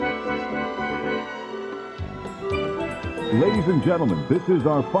Ladies and gentlemen, this is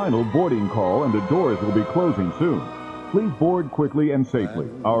our final boarding call and the doors will be closing soon. Please board quickly and safely.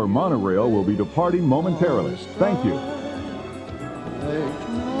 Our monorail will be departing momentarily. Thank you.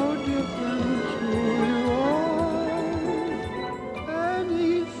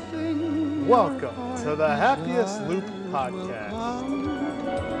 Welcome to the Happiest Loop Podcast.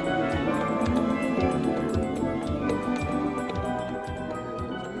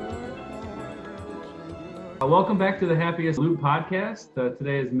 Welcome back to the Happiest Loop Podcast.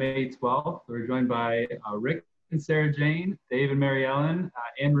 Today is May 12th. We're joined by Rick and Sarah Jane, Dave and Mary Ellen,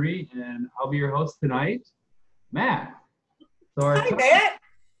 Anne Marie, and I'll be your host tonight, Matt. So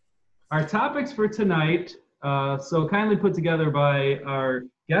our topics for tonight, so kindly put together by our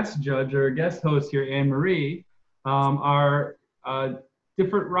guest judge or guest host here, Anne Marie, are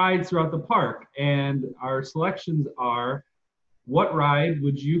different rides throughout the park. And our selections are: what ride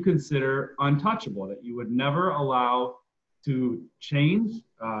would you consider untouchable, that you would never allow to change,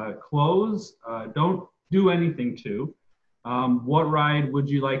 close, don't do anything to? What ride would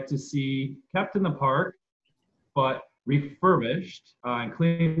you like to see kept in the park, but refurbished and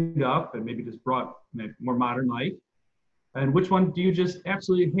cleaned up and maybe just brought more modern life? And which one do you just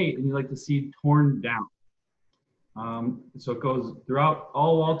absolutely hate and you like to see torn down? So it goes throughout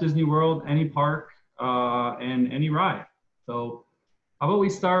all Walt Disney World, any park, and any ride. So how about we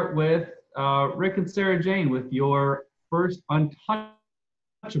start with Rick and Sarah Jane with your first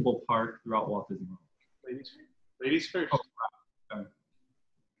untouchable park throughout Walt Disney World. Ladies first. Oh,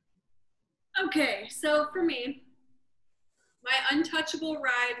 okay, so for me, my untouchable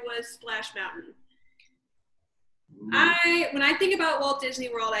ride was Splash Mountain. When I think about Walt Disney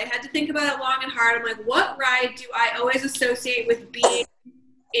World, I had to think about it long and hard. I'm like, what ride do I always associate with being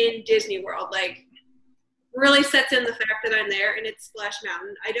in Disney World? Like, really sets in the fact that I'm there, and it's Splash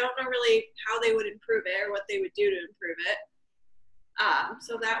Mountain. I don't know really how they would improve it or what they would do to improve it.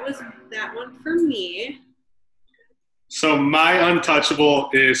 So that was that one for me. So my untouchable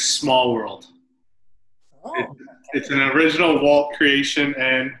is Small World. It's an original Walt creation,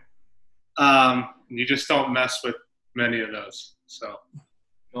 and you just don't mess with many of those. So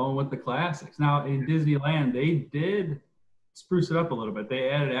going with the classics. Now in Disneyland, they did spruce it up a little bit. They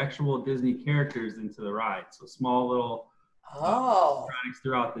added actual Disney characters into the ride, so small little products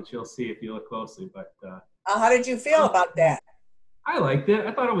throughout that you'll see if you look closely. But how did you feel about that? I liked it.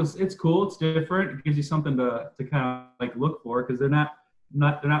 I thought it's cool. It's different. It gives you something to kind of like look for, because they're not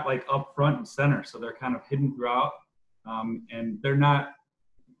like up front and center, so they're kind of hidden throughout, and they're not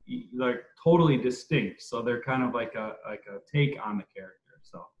like totally distinct. So they're kind of like a take on the character.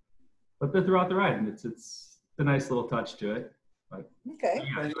 So, but they're throughout the ride, and it's a nice little touch to it. But, okay.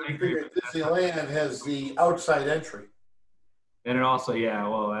 Yeah, and I agree. Disneyland has the outside entry. And it also,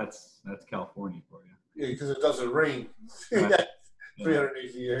 that's California for you. Yeah, because it doesn't rain. Right. 300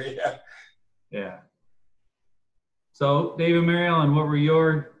 days a year, yeah. Yeah. So, Dave and Mary Ellen, what were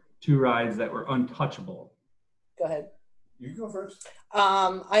your two rides that were untouchable? Go ahead. You go first.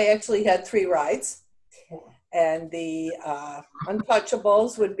 I actually had three rides, and the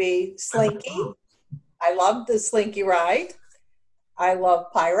untouchables would be Slinky. I love the Slinky ride. I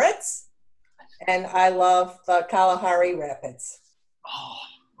love Pirates, and I love the Kalahari Rapids.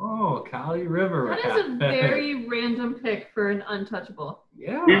 Oh, Kali River. That is a very random pick for an untouchable.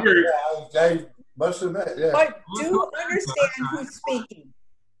 Yeah. I must admit, yeah. But do understand who's speaking.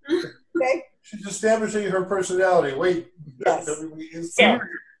 Okay? She's establishing her personality. Wait. Yes.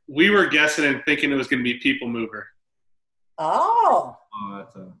 we were guessing and thinking it was going to be People Mover. Oh.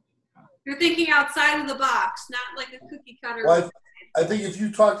 That's You're thinking outside of the box, not like a cookie cutter. Well, I think if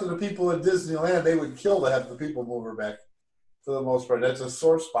you talk to the people at Disneyland, they would kill to have the People Mover back, for the most part. That's a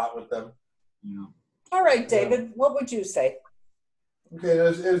sore spot with them. Yeah. All right, David, what would you say? Okay,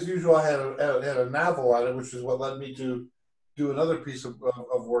 as usual, I had a novel on it, which is what led me to do another piece of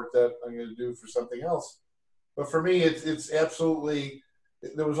work that I'm going to do for something else. But for me, it's absolutely,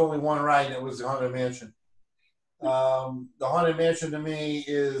 there was only one ride, and it was the Haunted Mansion. The Haunted Mansion to me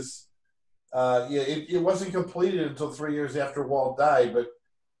is, it wasn't completed until 3 years after Walt died, but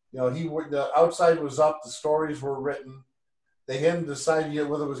the outside was up, the stories were written. They hadn't decided yet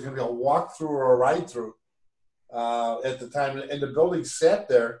whether it was going to be a walkthrough or a ride-through at the time, and the building sat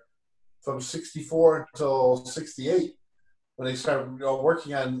there from '64 until '68 when they started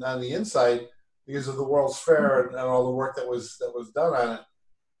working on the inside because of the World's Fair and all the work that was done on it.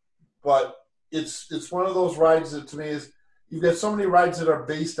 But it's one of those rides that to me is, you've got so many rides that are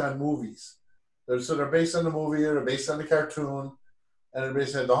based on movies. They're based on the movie, or they're based on the cartoon, and they're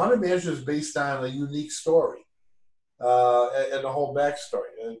based on the Haunted Mansion is based on a unique story and the whole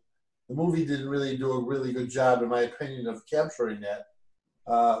backstory. And the movie didn't really do a really good job, in my opinion, of capturing that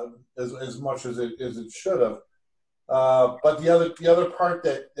as much as it should have. But the other part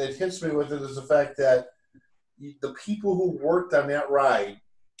that hits me with it is the fact that the people who worked on that ride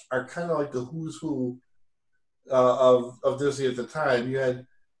are kind of like the who's who of Disney at the time. You had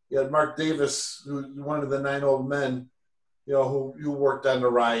Mark Davis, who one of the 9 old men, who worked on the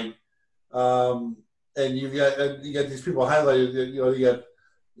ride, and you got these people highlighted.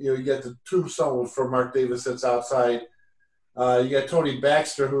 You got the tombstone for Mark Davis that's outside. You got Tony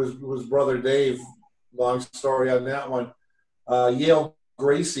Baxter, who was brother Dave. Long story on that one. Yale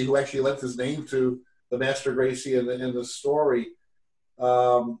Gracie, who actually lent his name to the Master Gracie in the story.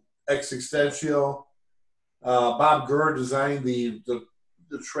 Ex Extensio. Bob Gurr designed the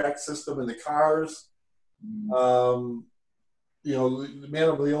track system in the cars. The Man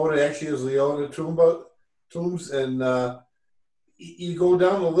of Leona actually is Leona Tombs, and you go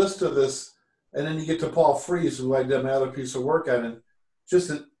down the list of this, and then you get to Paul Frees, who I did my other piece of work on, and just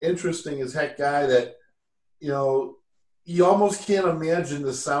an interesting as heck guy that, you almost can't imagine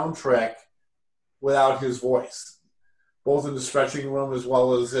the soundtrack without his voice, both in the stretching room as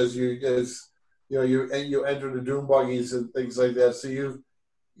well as you enter the doom buggies and things like that. So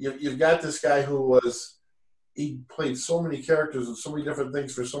you've got this guy he played so many characters and so many different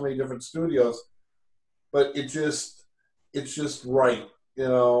things for so many different studios, but it's just right,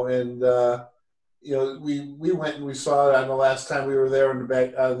 and we went and we saw it on the last time we were there in the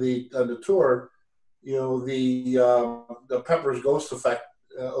back on the tour, the Pepper's Ghost Effect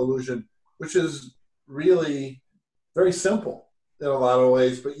illusion, which is really very simple in a lot of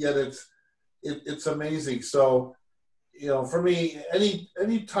ways, but yet it's amazing. So, for me,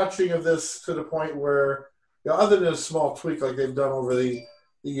 any touching of this to the point where, other than a small tweak like they've done over the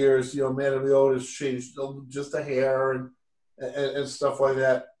years, Man of the Otis changed just a hair and stuff like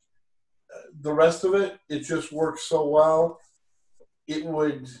that. The rest of it just works so well.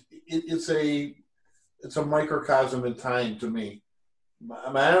 It's a microcosm in time to me.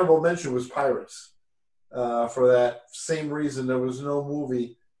 My honorable mention was Pirates. For that same reason, there was no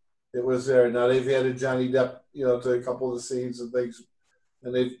movie that was there. Now they've added Johnny Depp, to a couple of the scenes and things,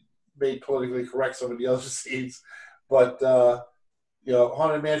 and they've made politically correct some of the other scenes. But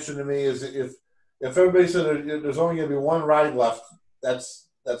Haunted Mansion to me is if everybody said there's only going to be one ride left, that's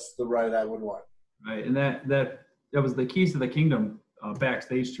the ride I would want. Right, and that was the Keys to the Kingdom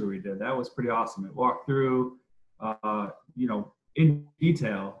backstage tour we did. That was pretty awesome. It walked through, in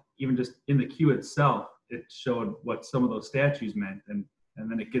detail, even just in the queue itself. It showed what some of those statues meant, and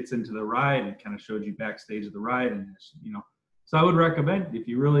then it gets into the ride and kind of showed you backstage of the ride, and So I would recommend, if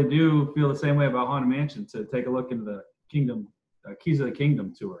you really do feel the same way about Haunted Mansion, to take a look into the Keys of the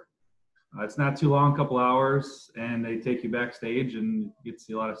Kingdom tour. It's not too long, a couple hours, and they take you backstage and you get to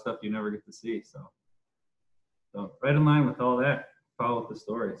see a lot of stuff you never get to see. So right in line with all that, follow the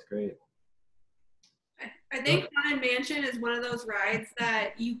story. It's great. I think Haunted Mansion is one of those rides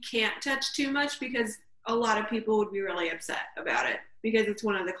that you can't touch too much because a lot of people would be really upset about it because it's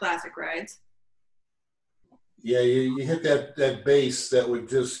one of the classic rides. Yeah, you hit that base that would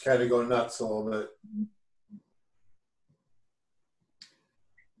just kind of go nuts a little bit.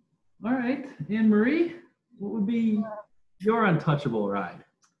 All right, Anne-Marie, what would be your untouchable ride?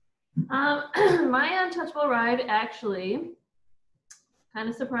 My untouchable ride, actually, kind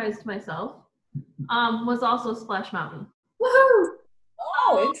of surprised myself, was also Splash Mountain. Woohoo!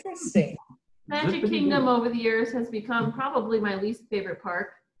 Oh, interesting. Magic Kingdom over the years has become probably my least favorite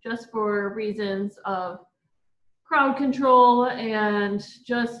park, just for reasons of crowd control and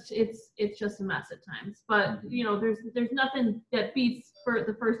just it's just a mess at times. But there's nothing that beats for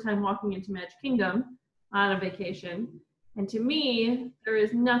the first time walking into Magic Kingdom on a vacation. And to me, there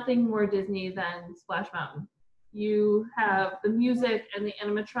is nothing more Disney than Splash Mountain. You have the music and the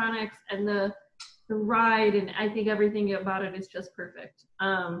animatronics and the ride, and I think everything about it is just perfect.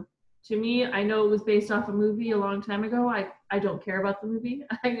 To me, I know it was based off a movie a long time ago. I don't care about the movie.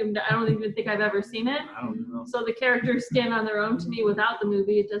 I don't even think I've ever seen it. I don't know. So the characters stand on their own to me without the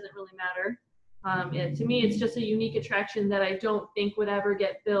movie. It doesn't really matter. To me, it's just a unique attraction that I don't think would ever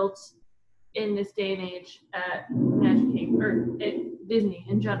get built in this day and age at Magic Kingdom or at Disney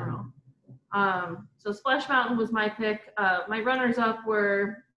in general. So Splash Mountain was my pick. My runners-up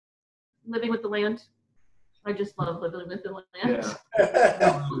were Living with the Land. I just love living with the land.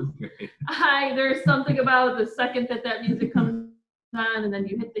 Yeah. There's something about the second that music comes on, and then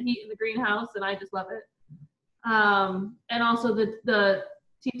you hit the heat in the greenhouse, and I just love it. And also the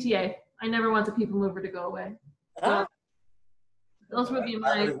TTA. I never want the People Mover to go away. So those would be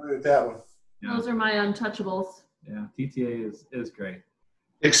I would agree with that one. Those are my untouchables. Yeah, TTA is great.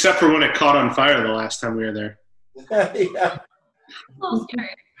 Except for when it caught on fire the last time we were there. Yeah. A little scary.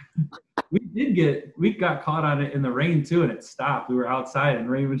 We got caught on it in the rain too, and it stopped. We were outside, and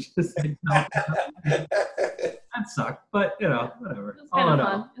rain was just like, that sucked, but whatever. It was All kind in of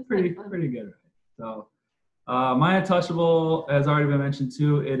all, fun. It was pretty fun. good. Right? So, my Untouchable has already been mentioned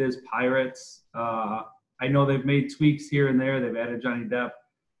too. It is Pirates. I know they've made tweaks here and there. They've added Johnny Depp.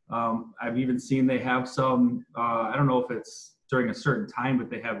 I've even seen they have some. I don't know if it's during a certain time, but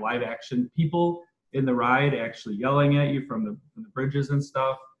they have live action people in the ride actually yelling at you from the bridges and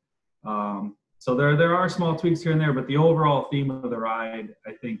stuff. So there are small tweaks here and there, but the overall theme of the ride,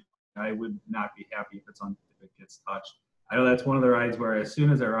 I think I would not be happy if it gets touched. I know that's one of the rides where as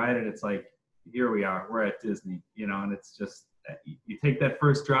soon as I ride it, it's like, here we are, we're at Disney, and it's just, you take that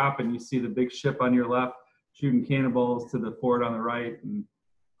first drop and you see the big ship on your left shooting cannonballs to the fort on the right, and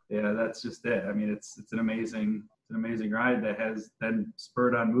yeah, that's just it. I mean, it's an amazing ride that has then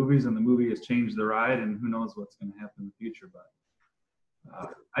spurred on movies, and the movie has changed the ride, and who knows what's going to happen in the future. But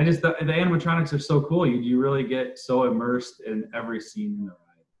the animatronics are so cool. You really get so immersed in every scene in the ride.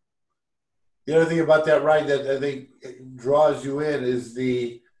 The other thing about that ride that I think it draws you in is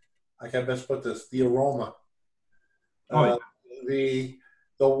I can best put this, the aroma. The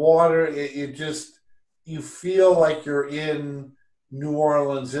water, you feel like you're in New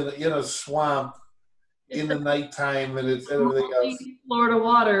Orleans in a swamp in the nighttime, and it's everything else. Florida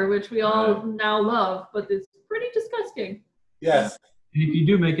water, which we all now love, but it's pretty disgusting. Yes. And if you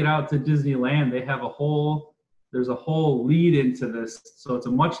do make it out to Disneyland, they have there's a whole lead into this, so it's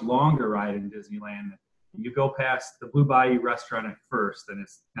a much longer ride in Disneyland. You go past the Blue Bayou restaurant at first, and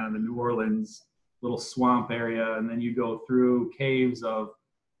it's kind of the New Orleans little swamp area, and then you go through caves of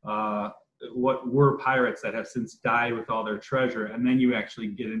what were pirates that have since died with all their treasure, and then you actually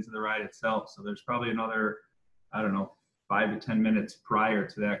get into the ride itself. So there's probably another, 5 to 10 minutes prior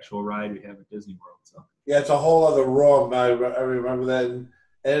to the actual ride we have at Disney World. So yeah, it's a whole other room. I remember that, and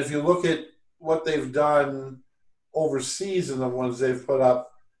if you look at what they've done overseas and the ones they've put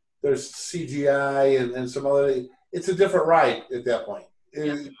up, there's CGI and some other. It's a different ride at that point.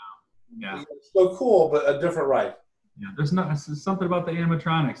 Yeah. It's still cool, but a different ride. Yeah, there's something about the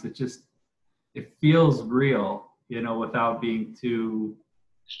animatronics that it feels real, without being too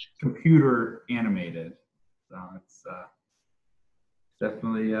computer animated. So it's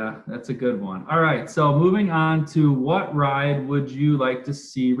definitely that's a good one. All right, so moving on to what ride would you like to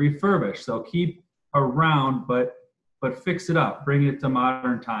see refurbished? So keep around, but fix it up, bring it to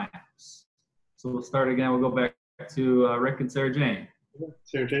modern times. So we'll start again. We'll go back to Rick and Sarah Jane.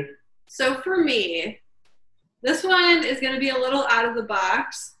 Sarah Jane. So for me, this one is going to be a little out of the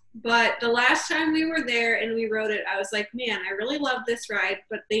box, but the last time we were there and we rode it, I was like, man, I really love this ride,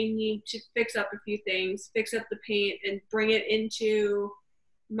 but they need to fix up a few things, fix up the paint, and bring it into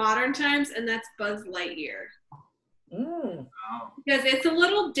modern times, and that's Buzz Lightyear. Because it's a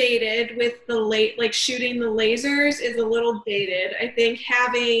little dated with shooting the lasers is a little dated. I think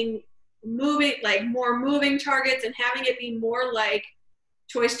having more moving targets and having it be more like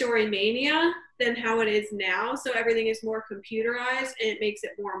Toy Story Mania than how it is now. So everything is more computerized and it makes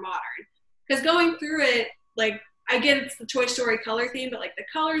it more modern. Because going through it, I get it's the Toy Story color theme, but the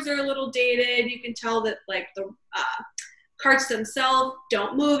colors are a little dated. You can tell that the carts themselves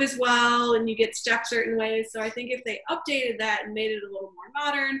don't move as well and you get stuck certain ways. So I think if they updated that and made it a little more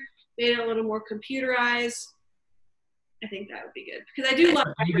modern, made it a little more computerized, I think that would be good. Because I do love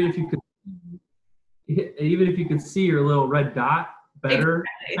even if you could see your little red dot better,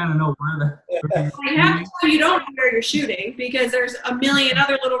 exactly. Kind of know where you don't know where you're shooting because there's a million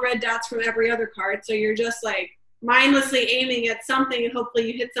other little red dots from every other cart. So you're just mindlessly aiming at something and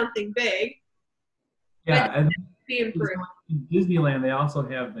hopefully you hit something big. Yeah, and in Disneyland, they also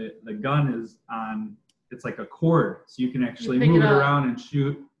have the gun is on. It's like a cord, so you can actually move it around and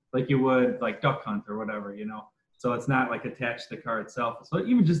shoot like you would Duck Hunt or whatever, So it's not attached to the car itself. So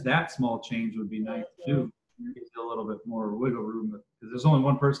even just that small change would be nice too. Gives you a little bit more wiggle room because there's only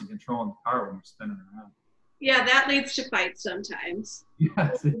one person controlling the car when you're spinning around. Yeah, that leads to fights sometimes.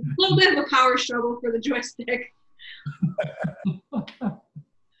 Yes. A little bit of a power struggle for the joystick.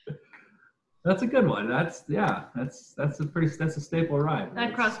 That's a good one. That's a staple ride.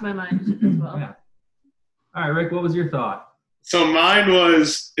 That crossed my mind as well. Yeah. All right, Rick, what was your thought? So mine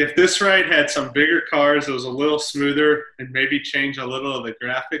was, if this ride had some bigger cars, it was a little smoother and maybe change a little of the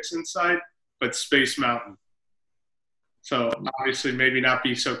graphics inside, but Space Mountain. So obviously maybe not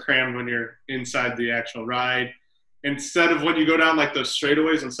be so crammed when you're inside the actual ride. Instead of when you go down those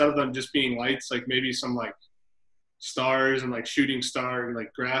straightaways, instead of them just being lights, maybe some stars and shooting star and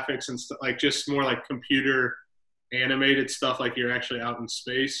graphics and stuff, just more computer animated stuff like you're actually out in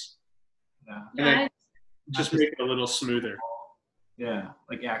space. Yeah. And then Yeah, just make it a little smoother. Yeah,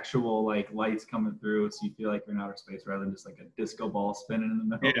 like actual like lights coming through, so you feel like you're in outer space rather than just like a disco ball spinning in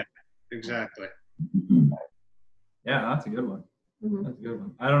the middle. Yeah, exactly. Yeah, that's a good one. Mhm. That's a good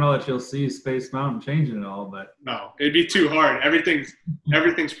one. I don't know that you'll see Space Mountain changing it all, but No, it'd be too hard. Everything's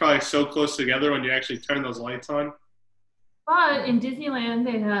probably so close together when you actually turn those lights on. But in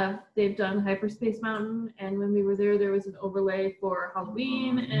Disneyland, they've done Hyperspace Mountain, and when we were there was an overlay for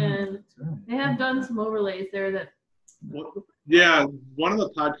Halloween, and that's right. they have done some overlays there that. Yeah, one of the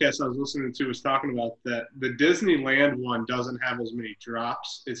podcasts I was listening to was talking about that the Disneyland one doesn't have as many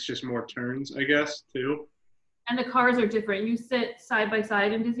drops. It's just more turns, I guess, too. And the cars are different. You sit side by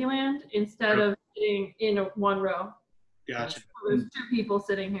side in Disneyland instead of sitting in one row. Gotcha. So there's two people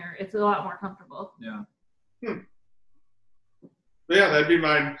sitting here. It's a lot more comfortable. Yeah. But yeah, that'd be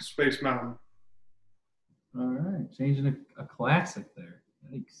my Space Mountain. All right, changing a classic there.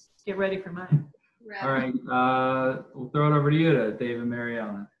 Yikes. Get ready for mine. All right, we'll throw it over to you, to Dave and Mary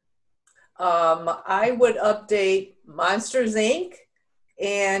Ellen. I would update Monsters Inc.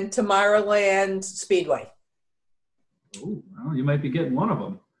 and Tomorrowland Speedway. Oh, well, you might be getting one of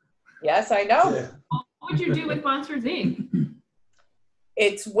them. Yes, I know. Yeah. What would you do with Monsters Inc.?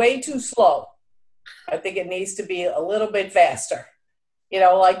 It's way too slow. I think it needs to be a little bit faster. You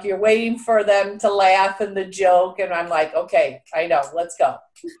know, like you're waiting for them to laugh and the joke, and I'm like, okay, I know, let's go.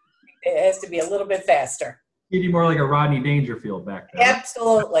 It has to be a little bit faster. You'd be more like a Rodney Dangerfield back there.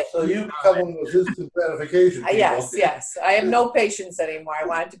 Absolutely. So you become with instant gratification. people. Yes. I have no patience anymore. I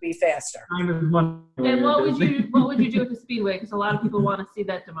want it to be faster. Time is money when And you're what would busy. you do with the Speedway? Because a lot of people want to see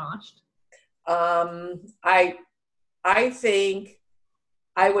that demolished. I think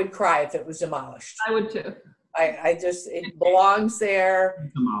I would cry if it was demolished. I would too. It belongs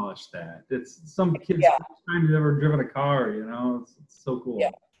there. Demolish that. It's some kid's Yeah. first time they've ever driven a car, you know? It's so cool. Yeah.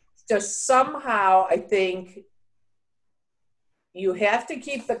 Just somehow, I think you have to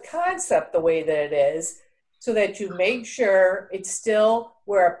keep the concept the way that it is so that you make sure it's still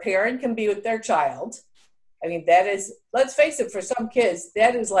where a parent can be with their child. I mean, that is, let's face it, for some kids,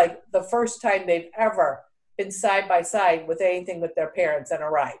 that is like the first time they've ever been side by side with anything with their parents on a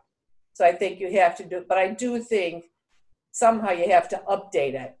ride. So I think you have to do, but I do think somehow you have to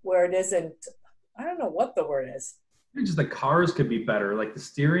update it where it isn't, I don't know what the word is. Just the cars could be better. Like the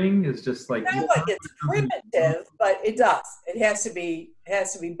steering is just like. Not like it's primitive, but it does. It has to be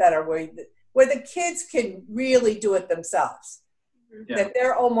better where the kids can really do it themselves. Yeah. That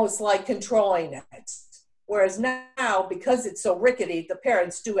they're almost like controlling it. Whereas now, because it's so rickety, the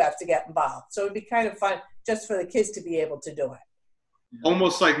parents do have to get involved. So it'd be kind of fun just for the kids to be able to do it.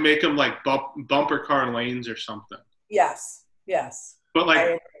 Almost like make them like bumper car lanes or something. Yes. But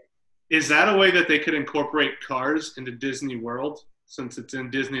like, is that a way that they could incorporate cars into Disney World since it's in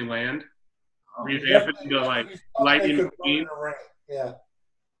Disneyland? Revamp it into like lightning McQueen? Yeah.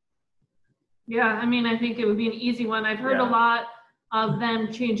 Yeah, I mean, I think it would be an easy one. I've heard a lot of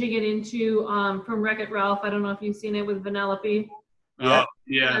them changing it into from Wreck-It Ralph. I don't know if you've seen it with Vanellope. Oh,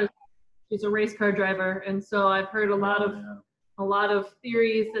 yeah. She's a race car driver, and so I've heard a lot of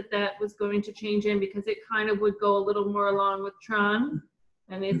theories that was going to change in because it kind of would go a little more along with Tron,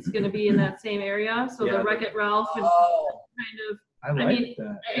 and it's going to be in that same area. So the Wreck-It Ralph and kind of. I mean,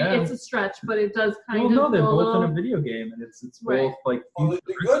 that. Yeah. It's a stretch, but it does kind of. Well, no, they're go both a little, in a video game, and it's Right. both like. Well,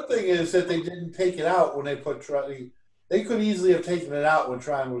 the good thing is that they didn't take it out when they put Tron. They could easily have taken it out when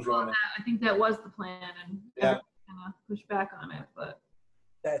Tron was running. I think that was the plan, and Yeah. kind of push back on it, but.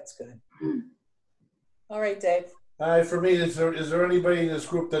 That's good. All right, Dave. All right, for me, is there anybody in this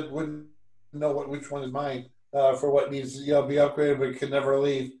group that wouldn't know which one is mine for what needs to be upgraded but can never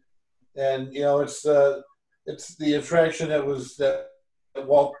leave? And it's the attraction that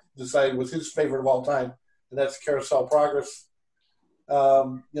Walt decided was his favorite of all time, and that's Carousel Progress.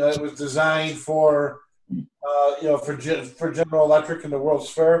 It was designed for General Electric and the World's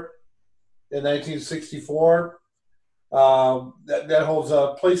Fair in 1964. That holds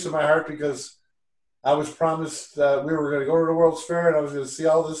a place in my heart because I was promised we were going to go to the World's Fair and I was going to see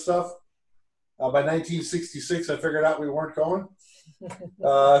all this stuff. By 1966, I figured out we weren't going.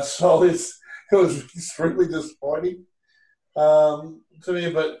 So it was extremely disappointing to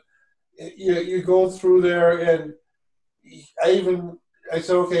me. But you go through there, and I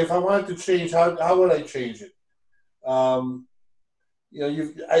said, okay, if I wanted to change, how would I change it?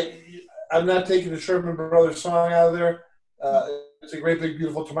 I'm not taking the Sherman Brothers song out of there. It's a great, big,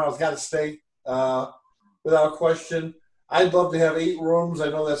 beautiful tomorrow's got to stay without question. I'd love to have 8 rooms. I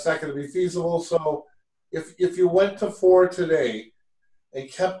know that's not going to be feasible. So if you went to 4 today,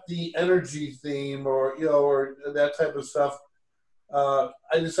 and kept the energy theme, or or that type of stuff,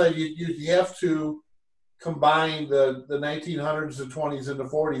 I decided you have to combine the 1900s, the 20s, and the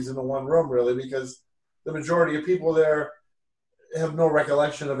 40s into one room, really, because the majority of people there have no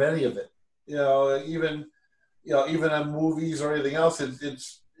recollection of any of it. Even on movies or anything else,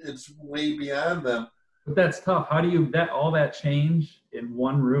 it's way beyond them. But that's tough. How do you all that change in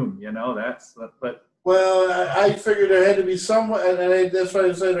one room? But. Well, I figured there had to be someone, and that's why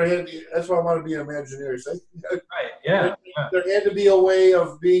I said that's why I want to be an Imagineer. So, right. Yeah. There had to be a way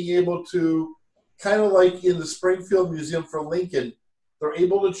of being able to, kind of like in the Springfield Museum for Lincoln, they're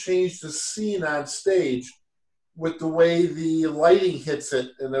able to change the scene on stage with the way the lighting hits it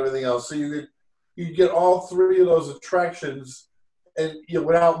and everything else. So you get all three of those attractions, and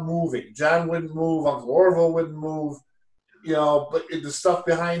without moving. John wouldn't move, Uncle Orville wouldn't move, but the stuff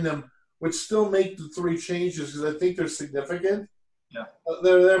behind them would still make the three changes, because I think they're significant. Yeah,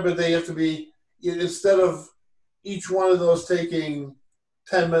 they're there, but they have to be, instead of each one of those taking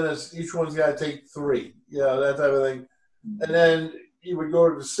 10 minutes, each one's got to take 3. That type of thing. And then you would go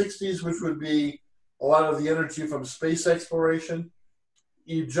to the 60s, which would be a lot of the energy from space exploration.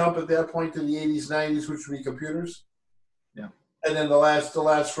 You jump at that point to the 80s, 90s, which would be computers. Yeah. And then the last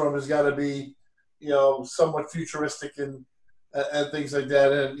room has got to be, somewhat futuristic and things like that,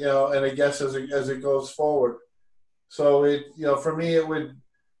 and and I guess as it goes forward. So it, for me, it would,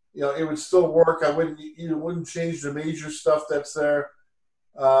 it would still work. I wouldn't change the major stuff that's there.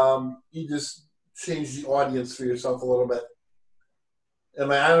 You just change the audience for yourself a little bit. And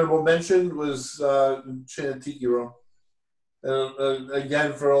my honorable mention was Chinatiki Room.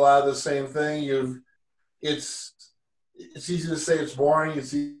 Again, for a lot of the same thing, it's easy to say it's boring.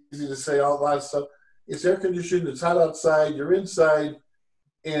 It's easy to say a lot of stuff. It's air conditioned. It's hot outside. You're inside,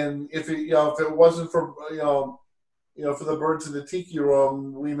 and if it wasn't for for the birds in the Tiki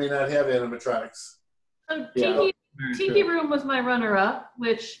Room, we may not have animatronics. So Tiki Room was my runner-up,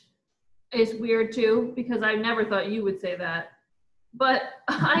 which is weird too, because I never thought you would say that. But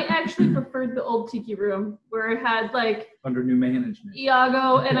I actually preferred the old Tiki Room, where it had under new management,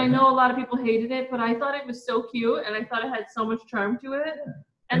 Iago, and I know a lot of people hated it, but I thought it was so cute, and I thought it had so much charm to it. Yeah.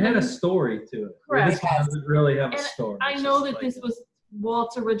 And it had a story to it. Correct. This one doesn't really have a story. I know that this was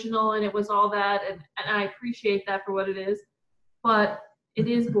Walt's original, and it was all that, and I appreciate that for what it is, but it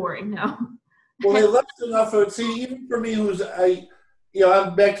is boring now. Well, they left enough of it. See, even for me,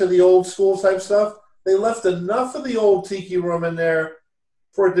 I'm back to the old school type stuff. They left enough of the old Tiki Room in there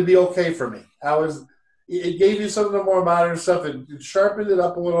for it to be okay for me. It gave you some of the more modern stuff. It sharpened it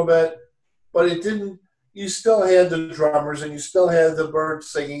up a little bit, but it didn't. You still had the drummers, and you still had the birds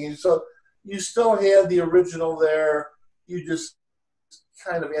singing, and so you still had the original there. You just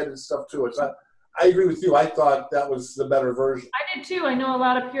kind of added stuff to it. So I agree with you. I thought that was the better version. I did too. I know a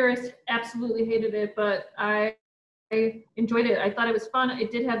lot of purists absolutely hated it, but I enjoyed it. I thought it was fun. It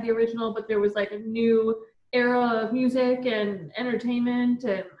did have the original, but there was a new era of music and entertainment,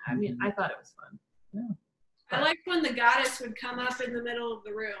 and I thought it was fun. Yeah. I liked when the goddess would come up in the middle of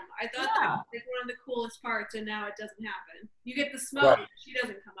the room. I thought that was one of the coolest parts, and now it doesn't happen. You get the smoke, right. But she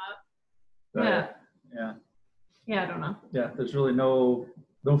doesn't come up. Yeah, I don't know. Yeah, there's really no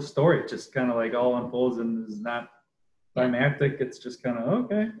story. It just kind of all unfolds and is not climactic. It's just kind of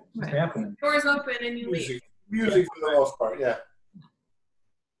just happening. Doors open and you leave. Music for the most part, yeah.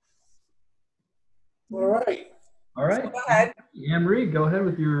 All right. All right. So go ahead. Anne-Marie, go ahead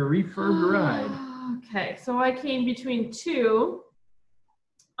with your refurbed ride. Okay, so I came between two.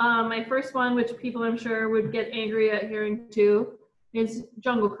 My first one, which people I'm sure would get angry at hearing too, is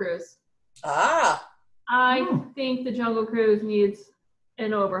Jungle Cruise. I think the Jungle Cruise needs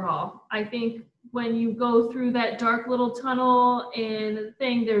an overhaul. I think when you go through that dark little tunnel and the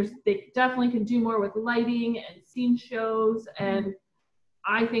thing, they definitely can do more with lighting and scene shows, and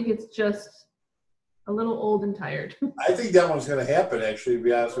I think it's just a little old and tired. I think that one's going to happen, actually, to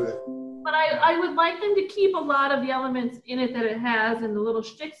be honest with you. But I would like them to keep a lot of the elements in it that it has and the little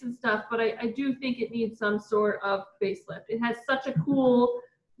shticks and stuff, but I do think it needs some sort of facelift. It has such a cool,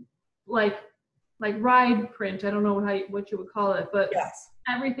 ride print. I don't know what you would call it, but yes.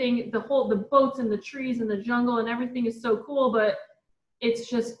 Everything, the boats and the trees and the jungle and everything is so cool, but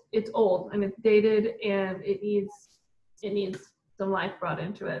it's old and it's dated and it needs some life brought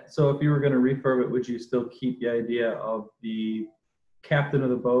into it. So if you were going to refurb it, would you still keep the idea of the captain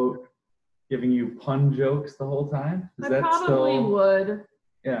of the boat giving you pun jokes the whole time? I probably would.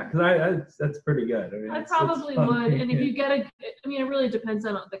 Yeah, because that's pretty good. I probably would. And if you get it really depends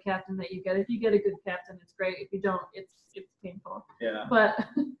on the captain that you get. If you get a good captain, it's great. If you don't, it's painful. Yeah. But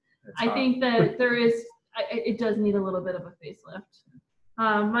I think that it does need a little bit of a facelift.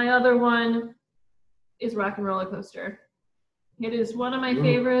 My other one is Rock and Roller Coaster. It is one of my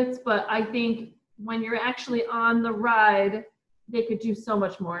favorites, but I think when you're actually on the ride, they could do so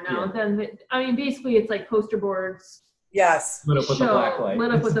much more now. Basically it's like poster boards. Yes. Lit up with the black light.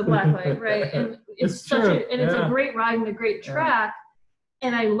 Lit up with the black light, right? And it's it's a great ride and a great track.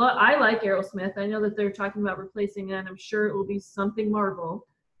 And I like Aerosmith. I know that they're talking about replacing it, and I'm sure it will be something Marvel.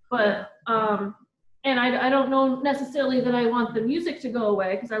 But and I don't know necessarily that I want the music to go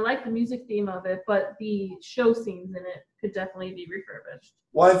away, because I like the music theme of it, but the show scenes in it could definitely be refurbished.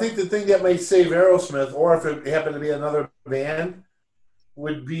 Well, I think the thing that may save Aerosmith, or if it happened to be another band,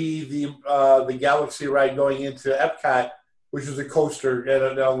 would be the Galaxy ride going into Epcot, which is a coaster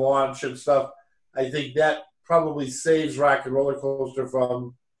and a launch and stuff. I think that probably saves Rock and Roller Coaster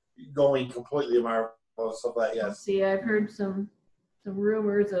from going completely Marvel and stuff like that. Yes. See, I've heard some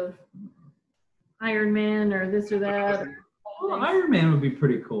rumors of Iron Man or this or that. Well, Iron Man would be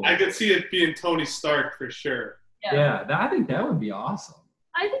pretty cool. I could see it being Tony Stark for sure. Yeah, I think that would be awesome.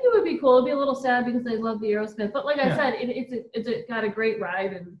 I think it would be cool. It'd be a little sad because I love the Aerosmith, but like I said, it's got a great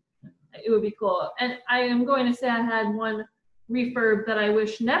ride and it would be cool. And I am going to say I had one refurb that I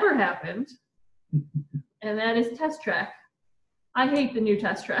wish never happened, and that is Test Track. I hate the new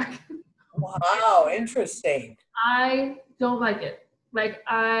Test Track. Wow, interesting. I don't like it. Like,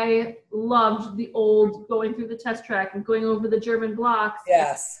 I loved the old going through the Test Track and going over the German blocks.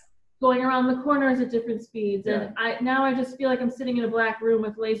 Yes. Going around the corners at different speeds. And I just feel like I'm sitting in a black room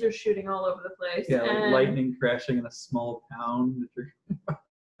with lasers shooting all over the place. Yeah, like lightning crashing in a small town.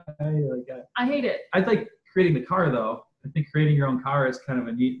 I hate it. I like creating the car, though. I think creating your own car is kind of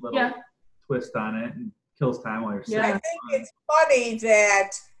a neat little twist on it and kills time while you're sitting. I think it's funny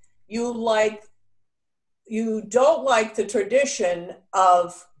that you don't like the tradition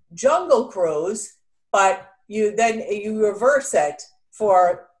of Jungle Cruise, but you reverse it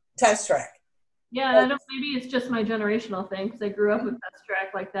for Test Track. Yeah, I don't. Maybe it's just my generational thing, because I grew up with Test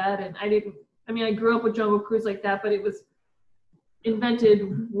Track like that, and I grew up with Jungle Cruise like that, but it was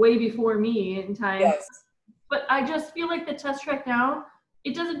invented way before me in time. Yes. But I just feel like the Test Track now,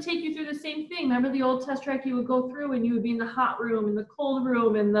 it doesn't take you through the same thing. Remember the old Test Track, you would go through and you would be in the hot room and the cold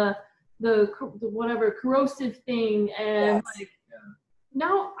room and the whatever corrosive thing, and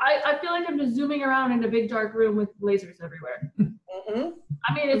now I feel like I'm just zooming around in a big dark room with lasers everywhere. Mm-hmm.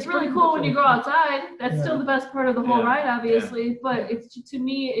 I mean, it's really cool when you go outside. That's still the best part of the whole ride, obviously. But to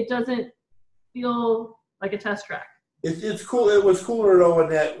me, it doesn't feel like a Test Track. It's cool. It was cooler though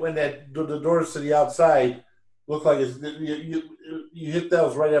when the doors to the outside looked like you hit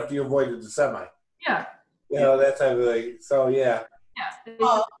those right after you avoided the semi. Yeah. That type of thing. So yeah.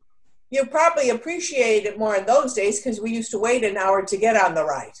 Yeah. You probably appreciate it more in those days because we used to wait an hour to get on the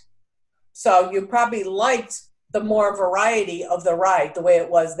ride. So you probably liked the more variety of the ride the way it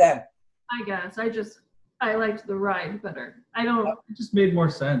was then. I guess. I liked the ride better. It just made more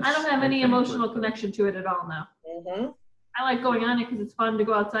sense. I don't have any emotional connection to it at all now. Mm-hmm. I like going on it because it's fun to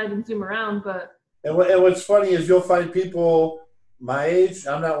go outside and zoom around, but... And what's funny is you'll find people my age,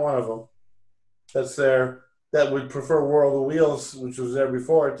 I'm not one of them, that would prefer World of Wheels, which was there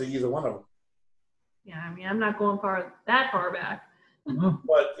before, to either one of them. Yeah, I mean, I'm not going that far back.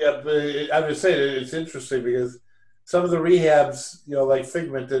 But I'm just saying it's interesting because some of the rehabs, like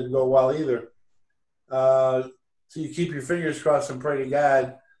Figment, didn't go well either. So you keep your fingers crossed and pray to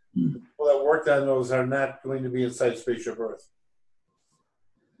God people that worked on those are not going to be inside Spaceship Earth.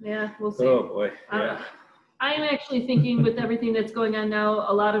 Yeah, we'll see. Oh boy. Yeah. I am actually thinking with everything that's going on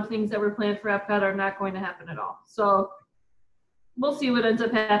now, a lot of things that were planned for Epcot are not going to happen at all. So we'll see what ends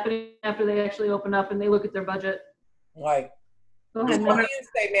up happening after they actually open up and they look at their budget. Right. Go ahead, What do you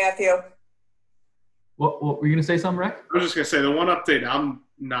say, Matthew? What were you going to say something, Rick? I was just going to say, the one update I'm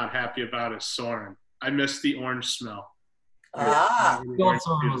not happy about is Soarin'. I miss the orange smell. Ah. The old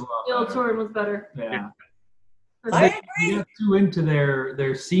Soarin' was a lot The old better. Soarin' was better. Yeah. I They agree. got too into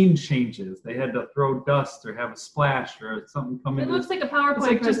their scene changes. They had to throw dust or have a splash or something come in. It looks like a PowerPoint It's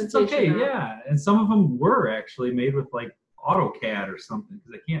like presentation. it's okay, now. yeah. And some of them were actually made with like AutoCAD or something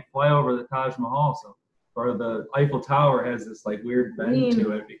because they can't fly over the Taj Mahal. Or the Eiffel Tower has this like weird bend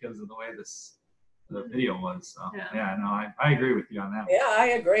to it because of the way the video was. So I agree with you on that. Yeah,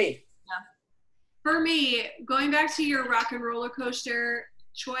 I agree. For me, going back to your Rock and Roller Coaster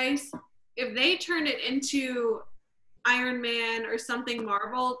choice, if they turned it into Iron Man or something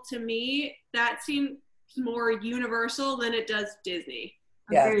Marvel, to me, that seems more Universal than it does Disney.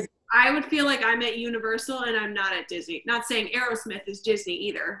 Yes. I would feel like I'm at Universal and I'm not at Disney. Not saying Aerosmith is Disney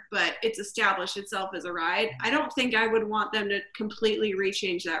either, but it's established itself as a ride. I don't think I would want them to completely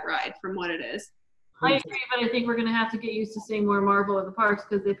rechange that ride from what it is. I agree, but I think we're going to have to get used to seeing more Marvel in the parks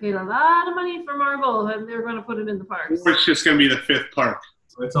because they paid a lot of money for Marvel, and they're going to put it in the parks. Or it's just going to be the 5th park.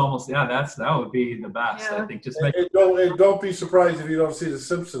 So it's almost, that would be the best. Yeah. I think just make And don't be surprised if you don't see the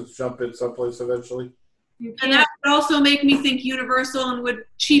Simpsons jump in someplace eventually. You And can't. that would also make me think Universal and would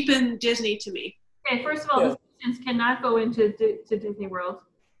cheapen Disney to me. Okay, first of all, the Simpsons cannot go into to Disney World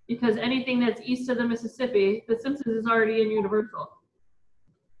because anything that's east of the Mississippi, the Simpsons is already in Universal.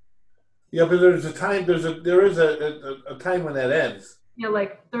 Yeah, but there's a time. There is a time when that ends. You know,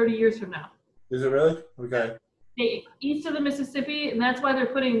 like 30 years from now. Is it really? Okay. East of the Mississippi, and that's why they're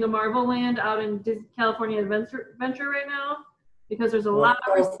putting the Marvel Land out in California Adventure right now, because there's a lot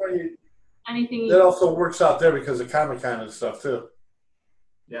of anything. That also works out there because of Comic-Con and stuff too.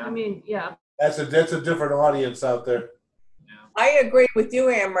 Yeah. I mean, yeah. That's a different audience out there. I agree with you,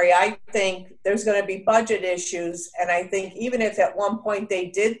 Anne-Marie. I think there's going to be budget issues, and I think even if at one point they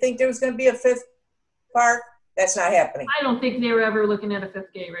did think there was going to be a 5th park, that's not happening. I don't think they were ever looking at a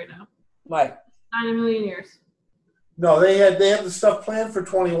 5th gate right now. Right. Not in a million years. No, they had the stuff planned for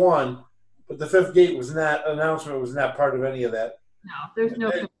 21, but the 5th gate announcement was not part of any of that. No, there's no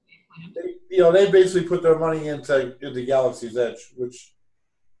 5th gate planned. They basically put their money into Galaxy's Edge, which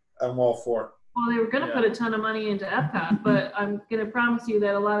I'm all for. Well, they were going to put a ton of money into Epcot, but I'm going to promise you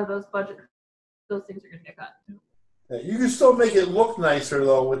that a lot of those things are going to get cut. Yeah, you can still make it look nicer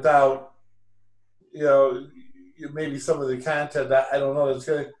though, without maybe some of the content. I don't know. It's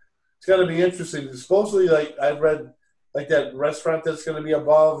gonna be interesting. Supposedly, like I've read, like that restaurant that's going to be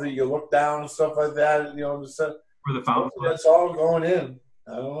above that you look down and stuff like that. Where the fountain. That's all going in.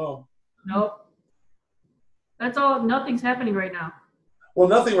 I don't know. Nope. That's all. Nothing's happening right now. Well,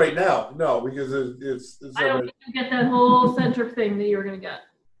 nothing right now. No, because it's I don't think you get that whole center thing that you were going to get.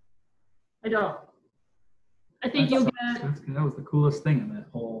 I don't. I think you'll get. That was the coolest thing in that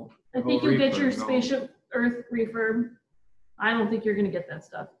whole. I think you'll get your Spaceship Earth refurb. I don't think you're going to get that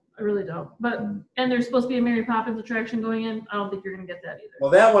stuff. I really don't. But and there's supposed to be a Mary Poppins attraction going in. I don't think you're going to get that either. Well,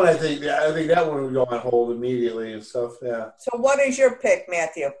 that one I think that one would go on hold immediately and stuff. Yeah. So what is your pick,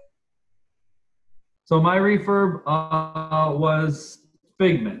 Matthew? So my refurb was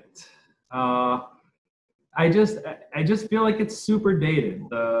Figment. I just feel like it's super dated.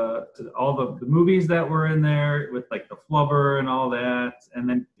 All the movies that were in there with like the flubber and all that, and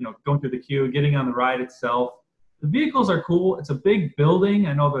then going through the queue, getting on the ride itself. The vehicles are cool. It's a big building.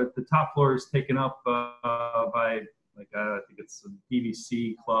 I know that the top floor is taken up by I think it's a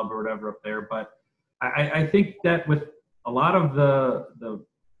BBC club or whatever up there. But I think that with a lot of the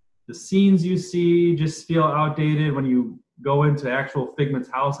scenes you see just feel outdated when you go into actual Figment's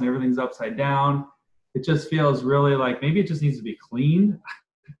house and everything's upside down. It just feels really like maybe it just needs to be cleaned.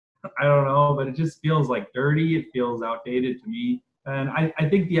 I don't know, but it just feels like dirty. It feels outdated to me. And I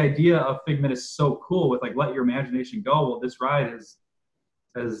think the idea of Figment is so cool with like, let your imagination go. Well, this ride his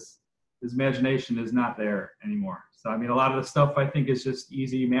imagination is not there anymore. So, I mean, a lot of the stuff I think is just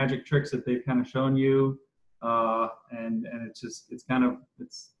easy magic tricks that they've kind of shown you. And it's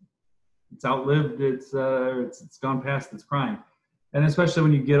outlived. It's gone past its prime. And especially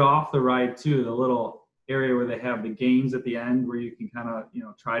when you get off the ride too, the little area where they have the games at the end where you can kind of,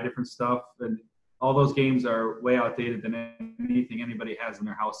 try different stuff. And all those games are way outdated than anything anybody has in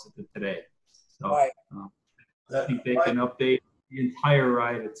their house today. So Right. I think they can update the entire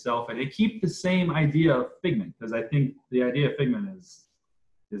ride itself. And they keep the same idea of Figment, because I think the idea of Figment is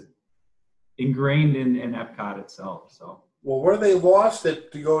ingrained in Epcot itself. So. Well, where they lost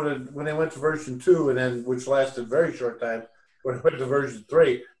it to go to when they went to version 2, and then which lasted a very short time, when they went to version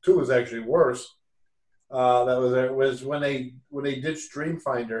 3, 2 was actually worse. That was when they ditched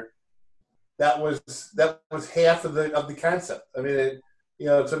Dreamfinder. That was half of the concept. I mean,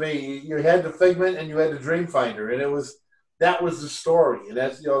 to me, you had the Figment and you had the Dreamfinder, and that was the story, and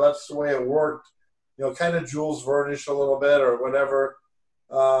that's the way it worked. Kind of Jules Vernish a little bit or whatever,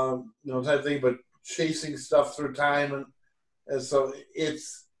 type of thing, but chasing stuff through time and so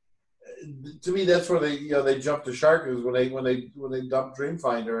it's, to me, that's where they jumped the shark, is when they dumped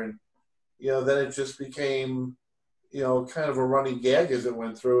Dreamfinder, and then it just became kind of a running gag as it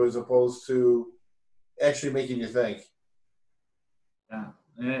went through, as opposed to actually making you think. Yeah,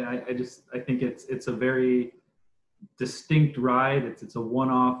 and I think it's a very distinct ride. It's a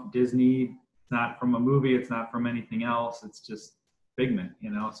one-off Disney. It's not from a movie. It's not from anything else. It's just Figment.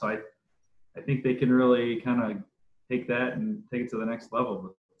 So I think they can really kind of take that and take it to the next level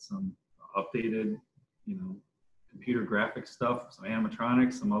with some updated, computer graphic stuff, some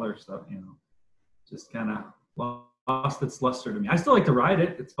animatronics, some other stuff, just kind of lost its luster to me. I still like to ride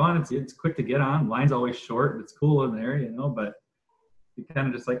it. It's fun. It's quick to get on. Line's always short. It's cool in there, but you kind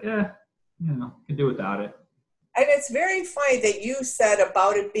of just like, could do without it. And it's very funny that you said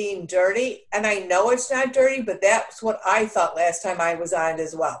about it being dirty, and I know it's not dirty, but that's what I thought last time I was on it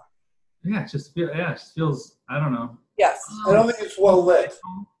as well. Yeah, it just feels, I don't know. Yes. I don't think it's well lit.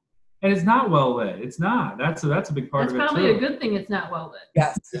 And it's not well lit. It's not. That's a big part of it, That's probably a good thing it's not well lit.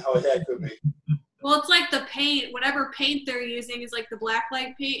 Yes. Oh, that could be. Well, it's like the paint, whatever paint they're using is like the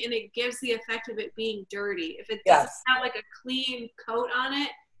blacklight paint, and it gives the effect of it being dirty. If it doesn't have like a clean coat on it,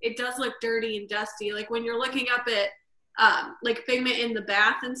 it does look dirty and dusty. Like when you're looking up at like figment in the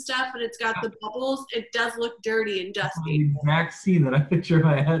bath and stuff, and it's got the bubbles, it does look dirty and dusty. The exact scene that I picture in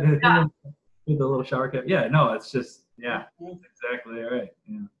my head with the little shower cap. Yeah, no, it's just, exactly right.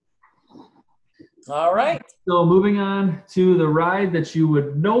 Yeah. All right. So moving on to the ride that you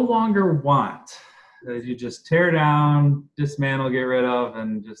would no longer want, that you just tear down, dismantle, get rid of,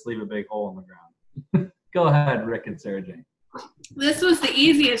 and just leave a big hole in the ground. Go ahead, Rick and Sarah Jane. This was the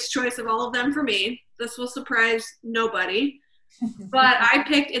easiest choice of all of them for me. This will surprise nobody. But I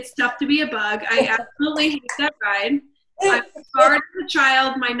picked It's Tough to Be a Bug. I absolutely hate that ride. I started as a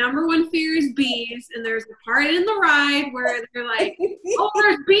child. My number one fear is bees. And there's a part in the ride where they're like, oh,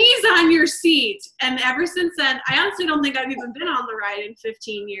 there's bees on your seat. And ever since then, I honestly don't think I've even been on the ride in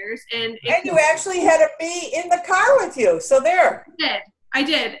 15 years. And you actually had a bee in the car with you. So there. I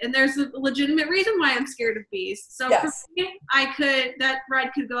did. And there's a legitimate reason why I'm scared of bees. So for me, that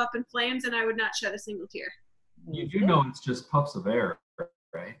ride could go up in flames and I would not shed a single tear. You do know it's just puffs of air,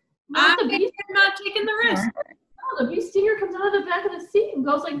 right? I'm not taking the risk. Oh, the bee stinger comes out of the back of the seat and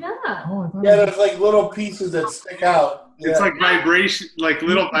goes like that. There's like little pieces that stick out. It's like vibration, like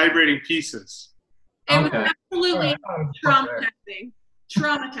little vibrating pieces. It was absolutely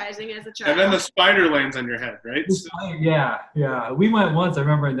traumatizing as a child. And then the spider lands on your head, right? Yeah. We went once. I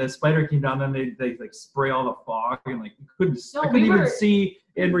remember the spider came down. Then they like spray all the fog and like I couldn't even see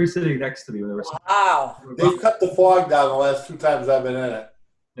Anne-Marie sitting next to me when they were. Wow. They've cut the fog down the last 2 times I've been in it.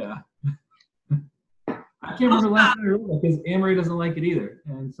 Yeah. I can't remember the last time I rode it because Anne-Marie doesn't like it either.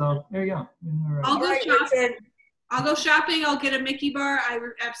 And so there you go. Right. I'll go shopping. I'll get a Mickey bar. I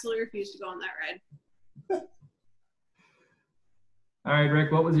absolutely refuse to go on that ride. All right,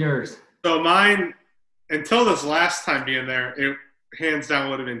 Rick, what was yours? So mine, until this last time being there, it hands down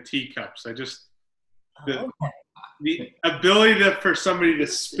would have been teacups. The ability for somebody to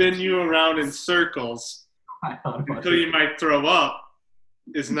spin you around in circles until you might throw up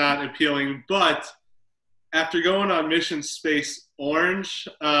is not appealing. But after going on Mission Space Orange,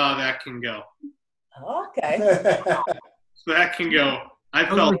 that can go. Okay. So that can go. I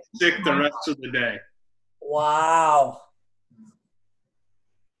felt sick the rest of the day. Wow.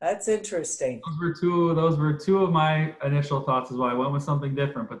 That's interesting. Those were two of my initial thoughts as well. I went with something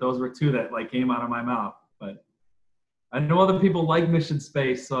different, but those were two that like came out of my mouth. But I know other people like Mission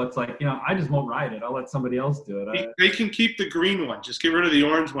Space, so it's like, I just won't ride it. I'll let somebody else do it. They can keep the green one. Just get rid of the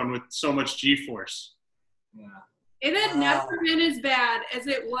orange one with so much G-force. Yeah. It had never been as bad as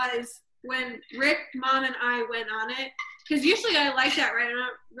it was when Rick, Mom, and I went on it. Because usually I like that ride. I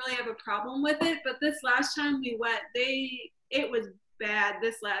don't really have a problem with it. But this last time we went, it was bad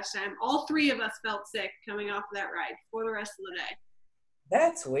this last time. All 3 of us felt sick coming off of that ride for the rest of the day.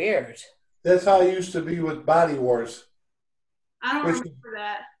 That's weird. That's how it used to be with Body Wars. I don't remember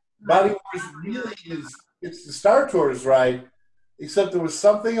that. Body Wars really it's the Star Tours ride, except there was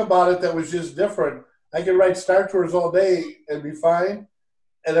something about it that was just different. I could ride Star Tours all day and be fine,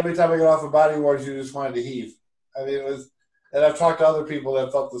 and every time I got off of Body Wars, you just wanted to heave. I mean, it was, and I've talked to other people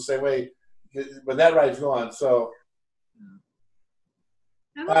that felt the same way, but that ride's gone, so.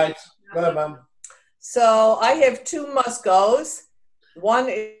 All right, go ahead, Mom. So I have 2 must-goes. One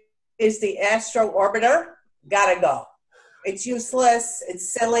is the Astro Orbiter. Gotta go. It's useless.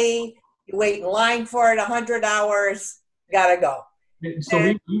 It's silly. You wait in line for it 100 hours. Gotta go. So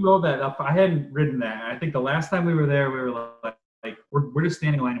we rolled that up. I hadn't ridden that. I think the last time we were there, we were like we're just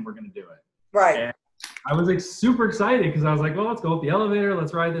standing in line and we're going to do it. Right. And I was like super excited because I was like, well, let's go up the elevator.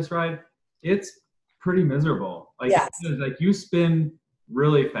 Let's ride this ride. It's pretty miserable. Like, like you spin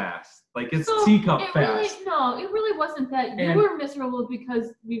really fast. Like it's teacup fast. It really wasn't that. You were miserable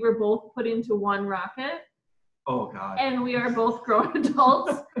because we were both put into one rocket. Oh God. And we are both grown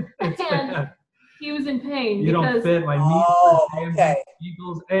adults. And he was in pain. You don't fit my knees. Oh, okay.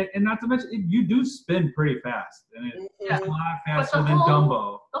 Eagles, and not to mention, you do spin pretty fast. And it's a lot faster than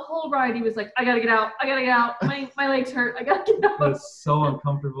Dumbo. The whole ride, he was like, I gotta get out. My legs hurt. I gotta get out. It was so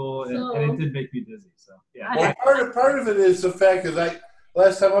uncomfortable, and it did make me dizzy. So, yeah. Well, part of it is the fact that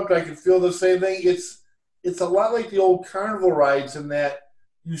last time up, I could feel the same thing. It's a lot like the old carnival rides in that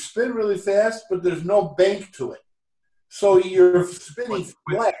you spin really fast, but there's no bank to it. So you're spinning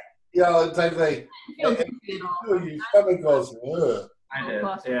flat. It's like your stomach goes, ugh. I did.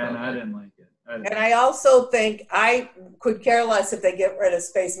 Yeah, no, I didn't like it. And I also think I could care less if they get rid of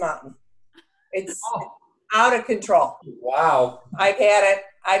Space Mountain. It's out of control. Wow. I've had it.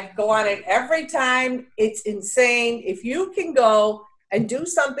 I'd go on it every time. It's insane. If you can go and do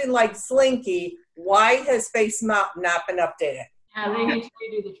something like Slinky, why has Space Mountain not been updated? Yeah, they need to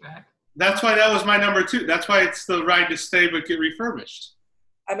redo the track. That's why that was my number 2. That's why it's the ride to stay but get refurbished.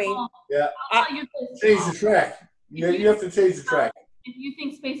 I mean, Change the track. You have to change the track. If you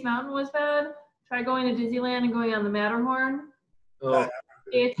think Space Mountain was bad, try going to Disneyland and going on the Matterhorn. Oh.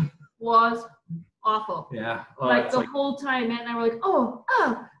 It was awful. Yeah. Like the whole time, Matt and I were like,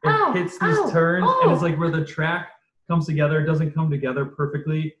 it hits these turns, and it's like where the track comes together, it doesn't come together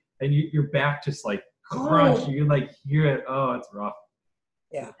perfectly, and your back just like crunch. You can like hear it. Oh, it's rough.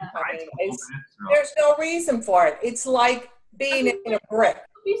 Yeah. I mean, there's no reason for it. It's like being in a brick.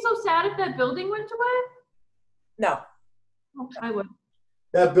 I'd be so sad if that building went away. No. Oh, I would.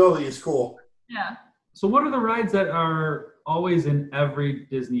 That building is cool. Yeah. So what are the rides that are always in every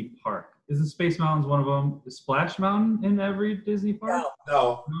Disney park? Isn't Space Mountain's one of them? Is Splash Mountain in every Disney park?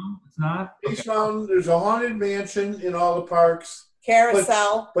 No, it's not. Space Mountain, there's a haunted mansion in all the parks.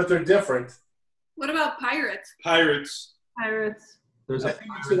 Carousel. But they're different. What about Pirates? Pirates. There's I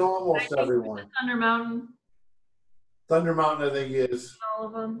think it's in almost everyone. Thunder Mountain. Thunder Mountain, I think, is. All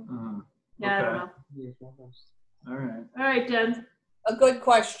of them. Yeah, I don't know. All right. All right, Jen. A good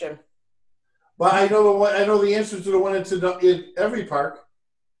question. But I know the answer to the one that's in every park.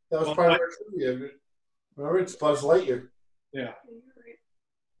 That was part of our trivia. Remember, it's Buzz Lightyear. Yeah.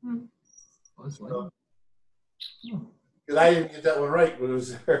 Buzz Lightyear. Because I didn't get that one right when it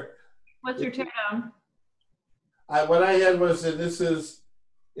was there. What's your teardown? What I had was, and this is,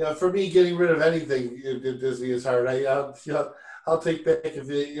 for me, getting rid of anything at Disney is hard. I'll take back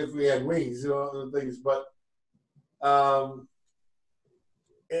if we had wings, other things. But and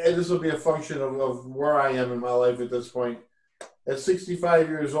this will be a function of where I am in my life at this point. At 65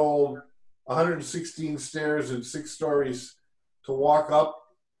 years old, 116 stairs and 6 stories to walk up.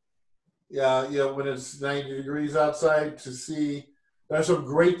 Yeah, when it's 90 degrees outside to see. There's some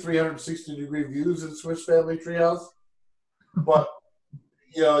great 360-degree views in Swiss Family Treehouse, but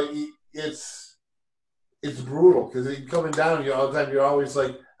it's brutal because coming down all the time. You're always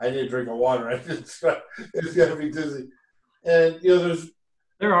like, I need a drink of water. It's got to be dizzy, and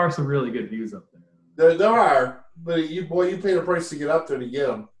there are some really good views up there. There are, but you pay the price to get up there to get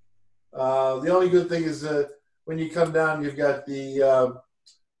them. The only good thing is that when you come down, you've got the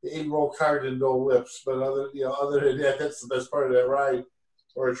 8-roll cart and no whips. But other than that, that's the best part of that ride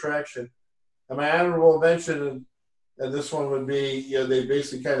or attraction. And my honorable mention, and this one would be, they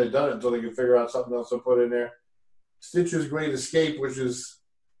basically kind of done it until they can figure out something else to put in there. Stitch's Great Escape, which is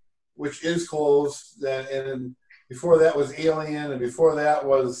closed, and before that was Alien, and before that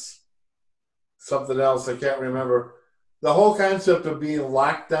was something else I can't remember. The whole concept of being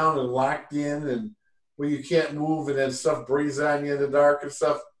locked down and locked in, and where you can't move, and then stuff breathes on you in the dark and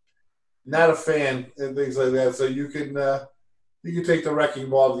stuff. Not a fan and things like that. So you can take the wrecking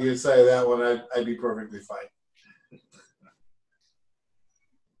ball to the inside of that one. I'd be perfectly fine.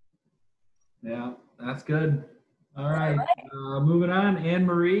 Yeah, that's good. All right. Moving on.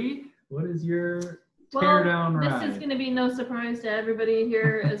 Anne-Marie, what is your teardown ride? This is going to be no surprise to everybody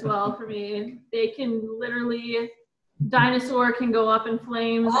here as well for me. They can literally, dinosaur can go up in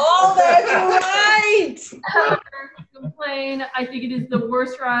flames. Oh, that's right! Complain. I think it is the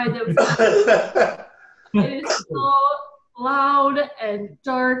worst ride that was It is so loud and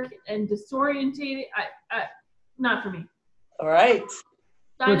dark and disorientating. I not for me. All right.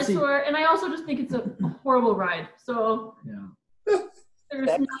 Dinosaur, and I also just think it's a horrible ride. So there's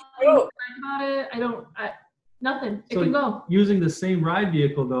nothing about it. Nothing. It can go. Using the same ride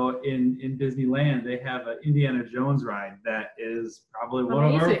vehicle though in Disneyland, they have an Indiana Jones ride that is probably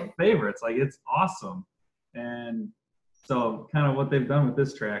one of our favorites. Like, it's awesome. And so kind of what they've done with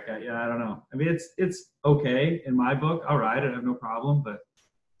this track, I don't know. I mean, it's okay in my book. I'll ride it. I have no problem. But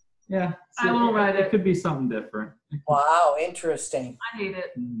yeah, I won't ride it. It could be something different. Wow, interesting. I hate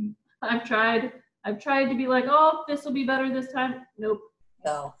it. I've tried to be like, oh, this will be better this time. Nope.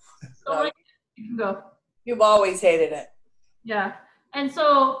 No. So like, you can go. You've always hated it. Yeah. And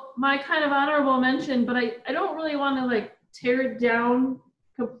so my kind of honorable mention, but I don't really want to like tear it down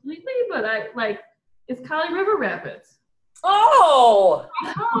completely, but it's Kali River Rapids. Oh!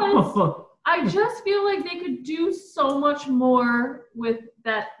 Because I just feel like they could do so much more with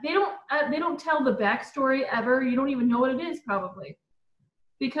that. They don't tell the backstory ever. You don't even know what it is probably.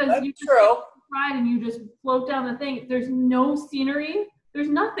 Because you just ride and you just float down the thing. There's no scenery. there's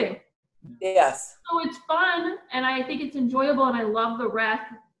nothing. Yes. So it's fun, and I think it's enjoyable, and I love the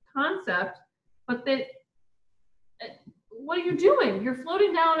raft concept. But what are you doing? You're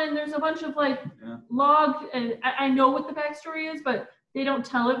floating down, and there's a bunch of like log, and I know what the backstory is, but they don't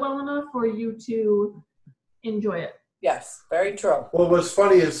tell it well enough for you to enjoy it. Yes, very true. Well, what's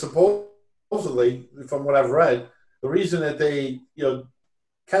funny is supposedly, from what I've read, the reason that they,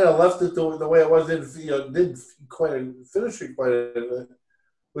 kind of left it the way it was, didn't quite finish it quite,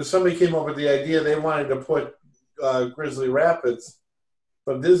 was somebody came up with the idea they wanted to put Grizzly Rapids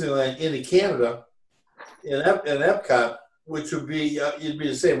from Disneyland into Canada in Epcot, which would be it'd be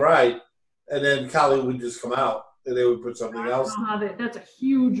the same ride, and then Cali would just come out and they would put something else. That's a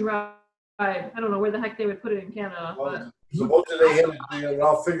huge ride. I don't know where the heck they would put it in Canada. Well, supposedly they had it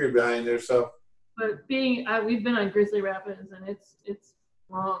all figured behind there. So, but we've been on Grizzly Rapids and it's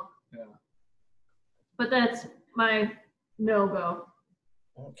long. Yeah. But that's my no-go.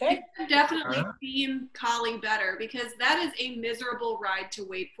 Okay. I definitely theme Kali better because that is a miserable ride to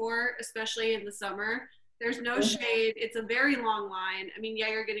wait for, especially in the summer. There's no shade. It's a very long line. I mean, yeah,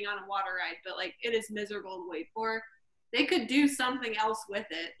 you're getting on a water ride, but like it is miserable to wait for. They could do something else with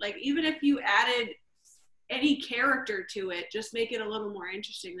it. Like even if you added any character to it, just make it a little more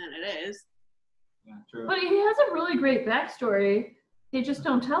interesting than it is. Yeah, true. But he has a really great backstory. They just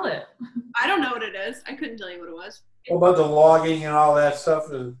don't tell it. I don't know what it is. I couldn't tell you what it was. what about the logging and all that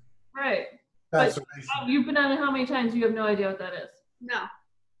stuff? And Right. conservation? But you've been on it how many times? You have no idea what that is. No.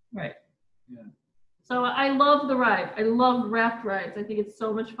 Right. Yeah. So I love the ride. I love raft rides. I think it's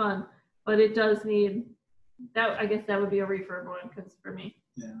so much fun. But it does need that. I guess that would be a refurb one because for me.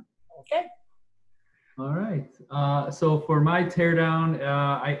 Yeah. Okay. All right. So for my teardown,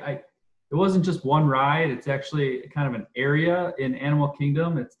 it wasn't just one ride. It's actually kind of an area in Animal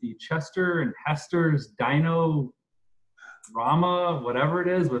Kingdom. It's the Chester and Hester's Dino Rama, whatever it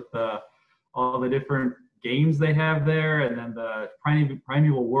is, with all the different games they have there, and then the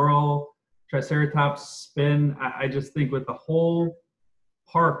Primeval Whirl, Triceratops Spin. I just think with the whole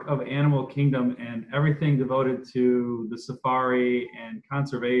park of Animal Kingdom and everything devoted to the safari and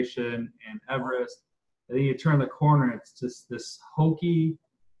conservation and Everest, and then you turn the corner, it's just this hokey,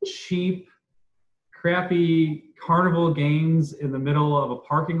 cheap, crappy carnival games in the middle of a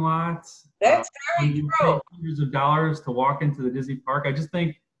parking lot. That's very you true. pay hundreds of dollars to walk into the Disney park. I just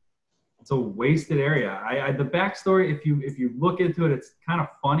think it's a wasted area. The backstory, if you look into it, it's kind of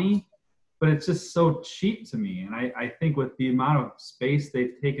funny, but it's just so cheap to me. And I think with the amount of space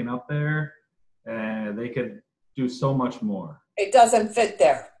they've taken up there, they could do so much more. It doesn't fit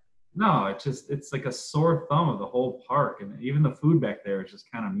there. No, it's like a sore thumb of the whole park, and even the food back there is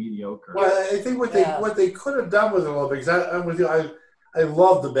just kind of mediocre. Well, I think what they could have done with it a little bit, because I'm with you, I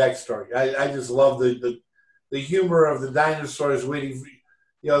love the backstory. I just love the humor of the dinosaurs waiting,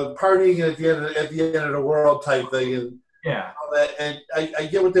 partying at the end of the world type thing, and all that. And I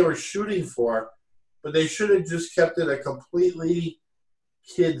get what they were shooting for, but they should have just kept it a completely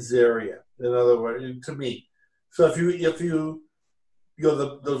kids area. In other words, to me. So if you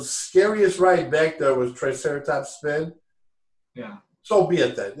the scariest ride back there was Triceratops Spin. Yeah. So be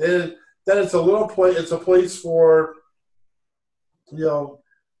it then. Then it's a little place. It's a place for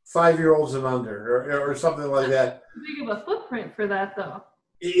 5-year-olds and under, or something like that. Too big of a footprint for that, though.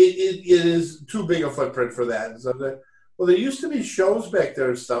 It is too big a footprint for that. So there used to be shows back there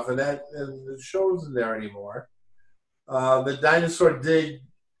and stuff, and the shows in there anymore. The Dinosaur Dig.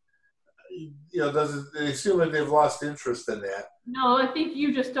 They seem like they've lost interest in that. No, I think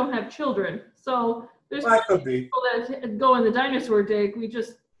you just don't have children. So there's could be. people that go in the Dinosaur Dig. We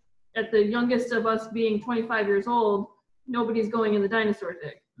just, at the youngest of us being 25 years old, nobody's going in the Dinosaur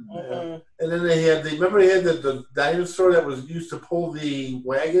Dig. Yeah. And then they had the dinosaur that was used to pull the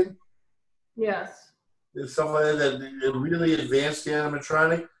wagon. Yes. And stuff like that really advanced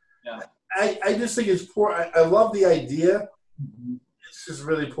animatronic. Yeah. I just think it's poor. I love the idea. Mm-hmm. It's just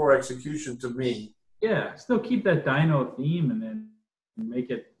really poor execution to me. Yeah, still keep that dino theme and then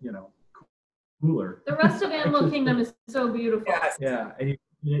make it, cooler. The rest of Animal Kingdom is so beautiful. Yes. Yeah, and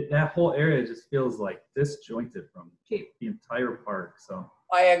that whole area just feels like disjointed from the entire park. So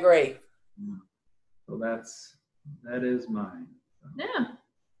I agree. So that is mine. Yeah.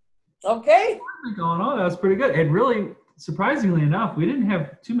 Okay. Going on, that was pretty good. And really, surprisingly enough, we didn't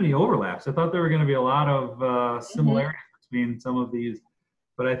have too many overlaps. I thought there were going to be a lot of similarities between some of these,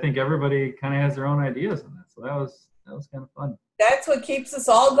 but I think everybody kind of has their own ideas on that. So that was kind of fun. That's what keeps us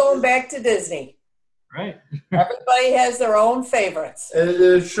all going back to Disney. Right. Everybody has their own favorites. And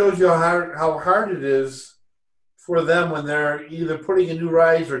it shows you how hard it is for them when they're either putting in new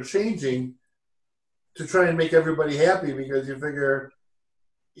rides or changing to try and make everybody happy, because you figure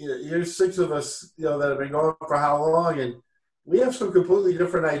You're six of us, that have been going for how long, and we have some completely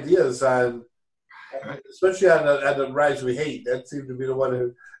different ideas on, especially on the rides we hate. That seemed to be the one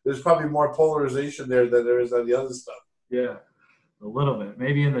who there's probably more polarization there than there is on the other stuff. Yeah, a little bit.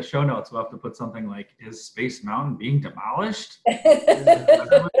 Maybe in the show notes we'll have to put something like, "Is Space Mountain being demolished?" Yay!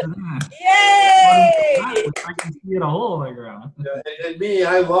 I can see it all on the ground. And me,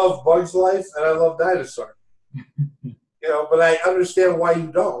 I love Bugs Life and I love Dinosaur. But I understand why you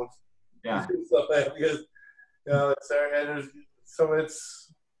don't. Yeah. Because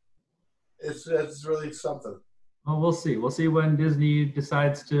it's really something. Well, we'll see. We'll see when Disney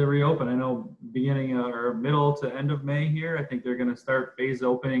decides to reopen. I know beginning or middle to end of May here, I think they're going to start phase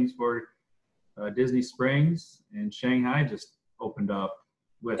openings for Disney Springs, and Shanghai just opened up.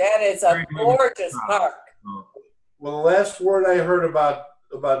 That is a gorgeous park. Well, the last word I heard about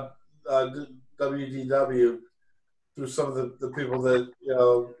WDW through some of the people that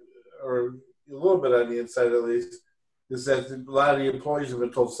are a little bit on the inside at least, is that a lot of the employees have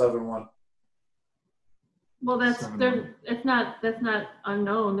been told 7-1. Well, that's not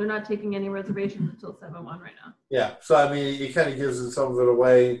unknown. They're not taking any reservations until 7/1 right now. Yeah, so I mean, it kind of gives some of it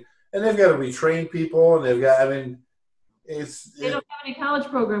away, and they've got to retrain people, and they've got. I mean, they don't have any college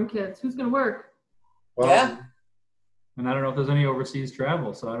program kids. Who's going to work? Well, yeah. And I don't know if there's any overseas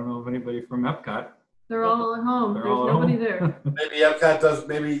travel, so I don't know if anybody from Epcot. They're all at home. There's nobody there. Maybe Epcot does.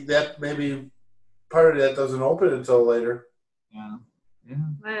 Maybe part of that doesn't open until later. Yeah.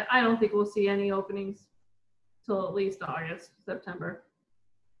 I don't think we'll see any openings till at least August, September.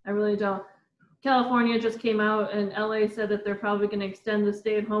 I really don't. California just came out, and LA said that they're probably going to extend the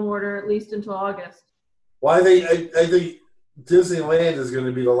stay-at-home order at least until August. Well, I think Disneyland is going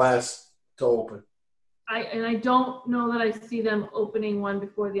to be the last to open. I don't know that I see them opening one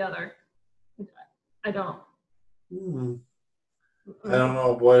before the other. I don't. I don't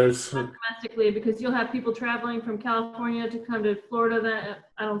know, boy. Not domestically, because you'll have people traveling from California to come to Florida. That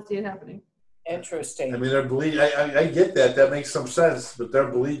I don't see it happening. Interesting. I mean, they're bleeding. I get that. That makes some sense, but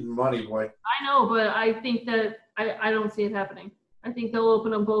they're bleeding money, boy. I know, but I think that I don't see it happening. I think they'll open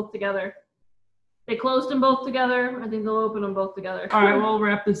them both together. They closed them both together. I think they'll open them both together. All right, we'll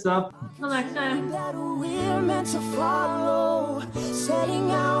wrap this up. Till next time. That we're meant to follow,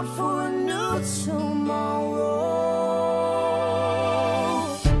 setting out for a new tomorrow.